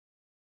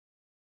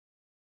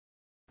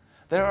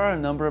There are a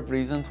number of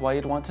reasons why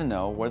you'd want to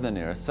know where the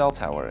nearest cell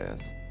tower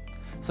is.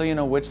 So you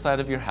know which side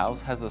of your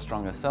house has the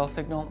strongest cell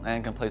signal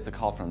and can place a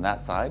call from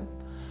that side.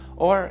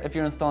 Or if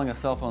you're installing a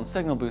cell phone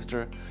signal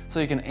booster, so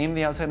you can aim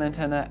the outside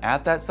antenna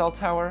at that cell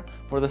tower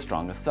for the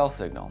strongest cell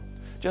signal,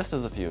 just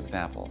as a few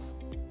examples.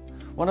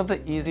 One of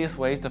the easiest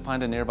ways to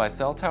find a nearby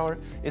cell tower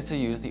is to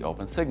use the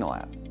OpenSignal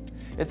app.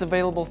 It's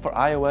available for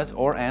iOS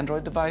or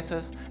Android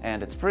devices,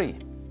 and it's free.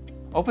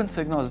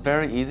 OpenSignal is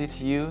very easy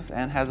to use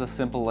and has a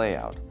simple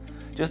layout.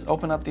 Just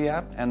open up the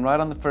app, and right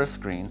on the first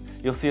screen,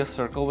 you'll see a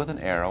circle with an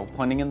arrow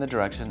pointing in the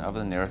direction of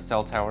the nearest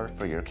cell tower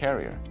for your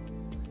carrier.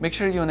 Make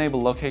sure you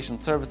enable location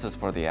services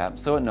for the app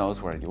so it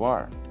knows where you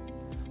are.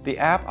 The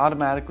app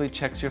automatically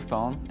checks your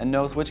phone and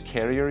knows which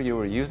carrier you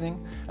are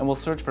using and will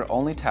search for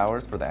only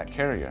towers for that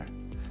carrier.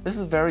 This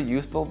is very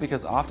useful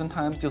because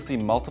oftentimes you'll see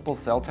multiple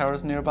cell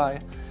towers nearby,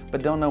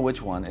 but don't know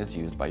which one is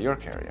used by your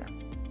carrier.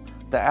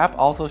 The app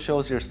also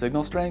shows your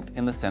signal strength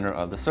in the center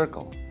of the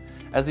circle.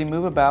 As you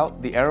move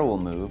about, the arrow will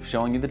move,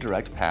 showing you the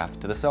direct path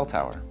to the cell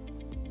tower.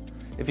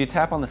 If you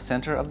tap on the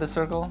center of the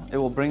circle, it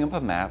will bring up a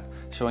map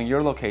showing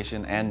your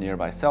location and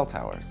nearby cell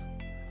towers.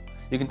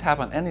 You can tap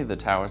on any of the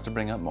towers to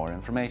bring up more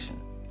information.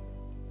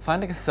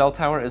 Finding a cell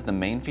tower is the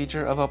main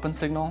feature of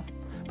OpenSignal,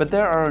 but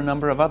there are a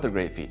number of other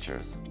great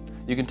features.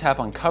 You can tap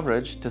on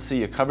coverage to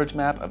see a coverage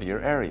map of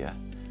your area.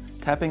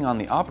 Tapping on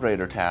the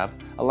Operator tab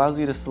allows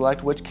you to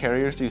select which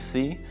carriers you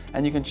see,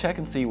 and you can check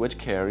and see which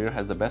carrier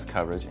has the best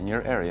coverage in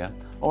your area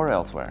or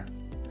elsewhere.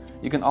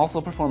 You can also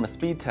perform a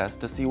speed test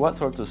to see what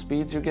sorts of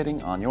speeds you're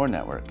getting on your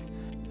network,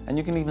 and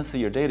you can even see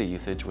your data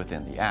usage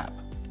within the app.